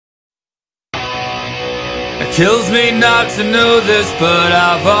Kills me not to know this, but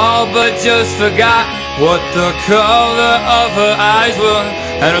I've all but just forgot what the color of her eyes were,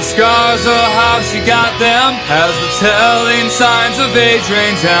 and her scars or how she got them. As the telling signs of age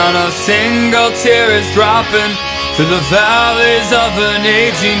rain down, a single tear is dropping through the valleys of an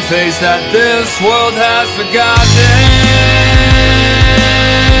aging face that this world has forgotten.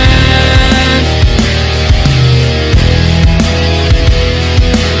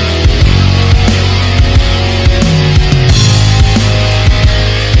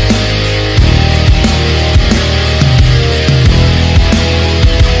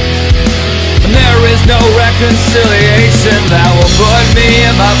 No reconciliation that will put me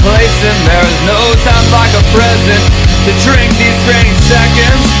in my place, and there is no time like a present to drink these draining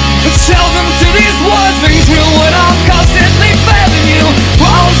seconds and sell them to these walls.